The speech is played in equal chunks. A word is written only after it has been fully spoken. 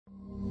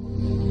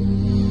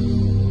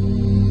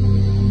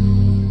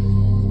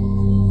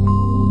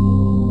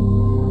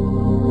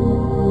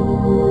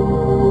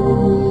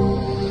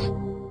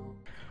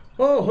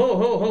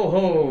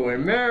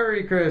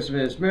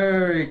Christmas,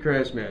 Merry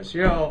Christmas.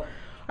 You know,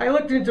 I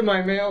looked into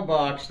my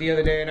mailbox the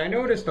other day and I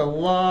noticed a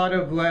lot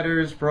of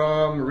letters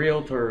from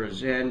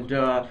realtors. And,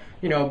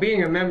 you know,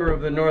 being a member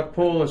of the North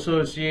Pole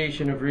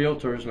Association of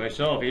Realtors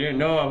myself, you didn't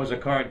know I was a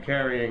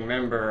card-carrying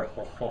member.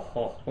 Ho, ho,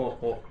 ho, ho,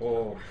 ho,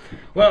 ho.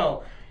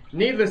 Well,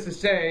 needless to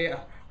say,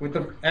 with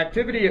the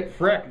activity at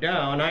Freck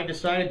down, I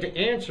decided to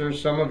answer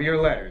some of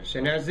your letters.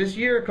 And as this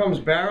year comes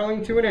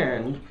barreling to an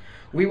end,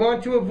 we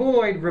want to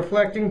avoid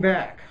reflecting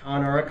back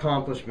on our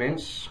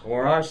accomplishments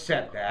or our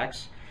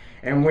setbacks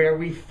and where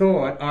we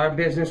thought our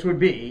business would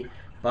be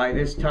by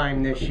this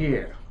time this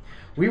year.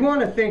 We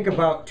want to think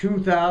about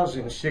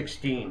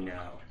 2016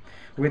 now.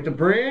 With the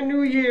brand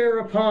new year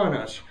upon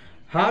us,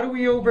 how do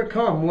we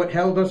overcome what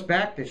held us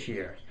back this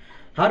year?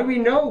 How do we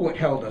know what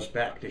held us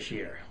back this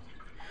year?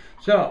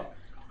 So,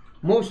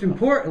 most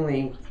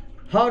importantly,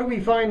 how do we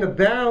find the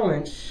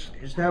balance,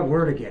 there's that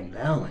word again,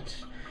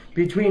 balance,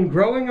 between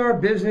growing our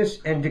business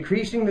and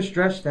decreasing the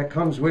stress that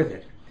comes with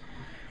it?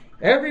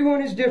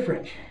 Everyone is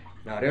different.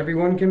 Not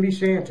everyone can be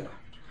Santa.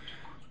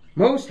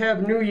 Most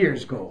have New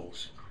Year's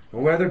goals,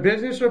 whether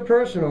business or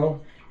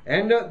personal,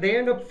 they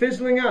end up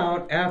fizzling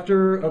out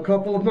after a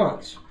couple of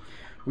months.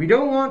 We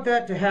don't want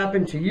that to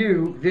happen to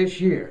you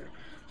this year.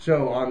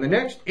 So on the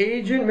next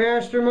Agent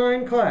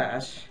Mastermind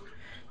class,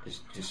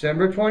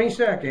 December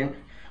 22nd,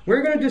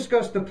 we're going to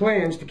discuss the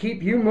plans to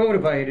keep you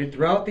motivated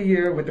throughout the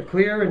year with a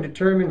clear and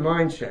determined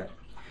mindset.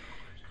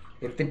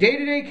 If the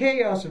day-to-day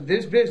chaos of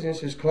this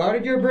business has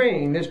clouded your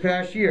brain this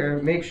past year,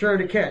 make sure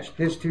to catch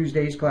this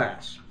Tuesday's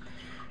class.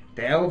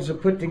 The elves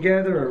have put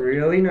together a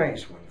really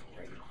nice one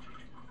for you.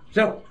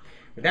 So,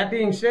 with that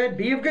being said,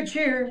 be of good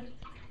cheer.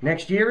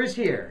 Next year is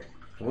here,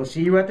 and we'll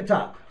see you at the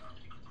top.